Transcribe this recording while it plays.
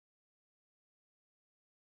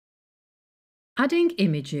Adding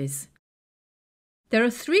images. There are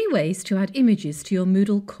 3 ways to add images to your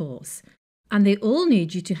Moodle course, and they all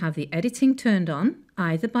need you to have the editing turned on,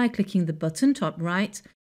 either by clicking the button top right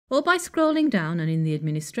or by scrolling down and in the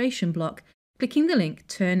administration block, clicking the link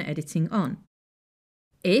Turn Editing On.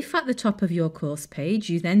 If at the top of your course page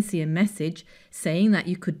you then see a message saying that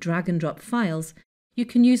you could drag and drop files, you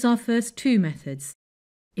can use our first 2 methods.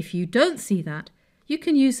 If you don't see that, you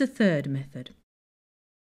can use the third method.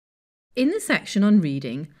 In the section on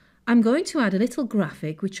reading, I'm going to add a little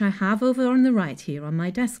graphic which I have over on the right here on my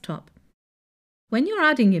desktop. When you're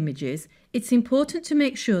adding images, it's important to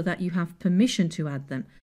make sure that you have permission to add them,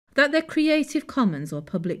 that they're Creative Commons or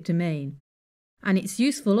public domain. And it's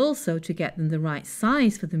useful also to get them the right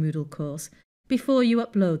size for the Moodle course before you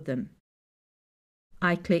upload them.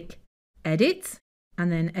 I click Edit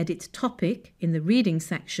and then Edit Topic in the Reading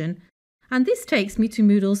section, and this takes me to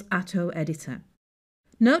Moodle's Atto editor.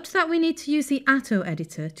 Note that we need to use the Atto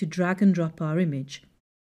editor to drag and drop our image.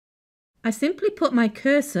 I simply put my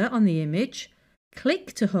cursor on the image,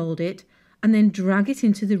 click to hold it, and then drag it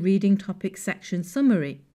into the Reading Topic section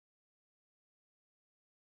summary.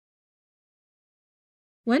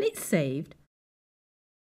 When it's saved,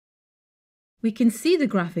 we can see the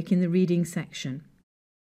graphic in the Reading section.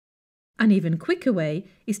 An even quicker way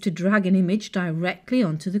is to drag an image directly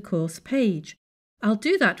onto the course page. I'll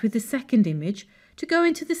do that with the second image to go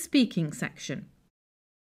into the Speaking section.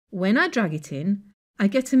 When I drag it in, I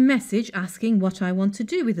get a message asking what I want to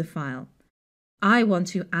do with the file. I want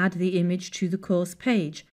to add the image to the course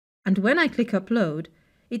page, and when I click Upload,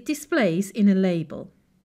 it displays in a label.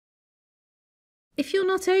 If you're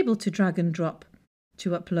not able to drag and drop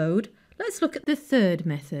to upload, let's look at the third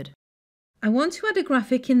method. I want to add a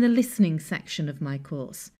graphic in the Listening section of my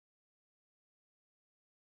course.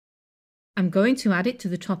 I'm going to add it to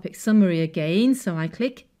the topic summary again, so I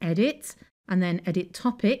click Edit and then Edit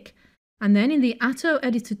Topic, and then in the Atto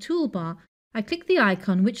Editor toolbar, I click the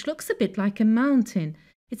icon which looks a bit like a mountain.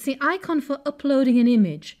 It's the icon for uploading an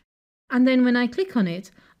image, and then when I click on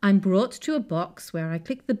it, I'm brought to a box where I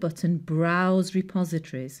click the button Browse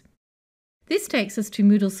Repositories. This takes us to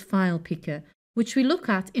Moodle's File Picker, which we look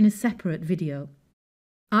at in a separate video.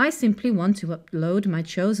 I simply want to upload my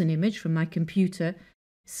chosen image from my computer,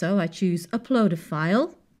 so I choose Upload a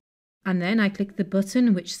File, and then I click the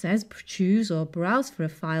button which says Choose or Browse for a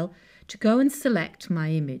file to go and select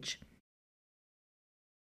my image.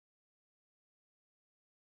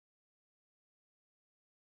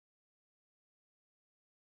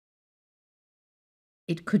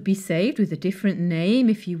 It could be saved with a different name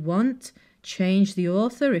if you want, change the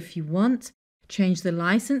author if you want, change the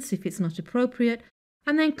license if it's not appropriate,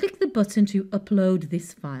 and then click the button to upload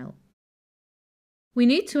this file. We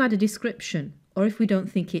need to add a description, or if we don't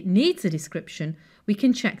think it needs a description, we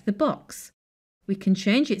can check the box. We can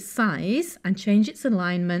change its size and change its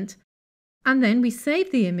alignment, and then we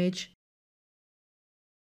save the image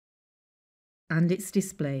and it's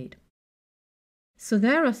displayed. So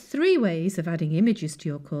there are 3 ways of adding images to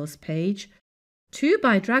your course page, 2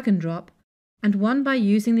 by drag and drop and 1 by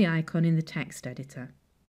using the icon in the text editor.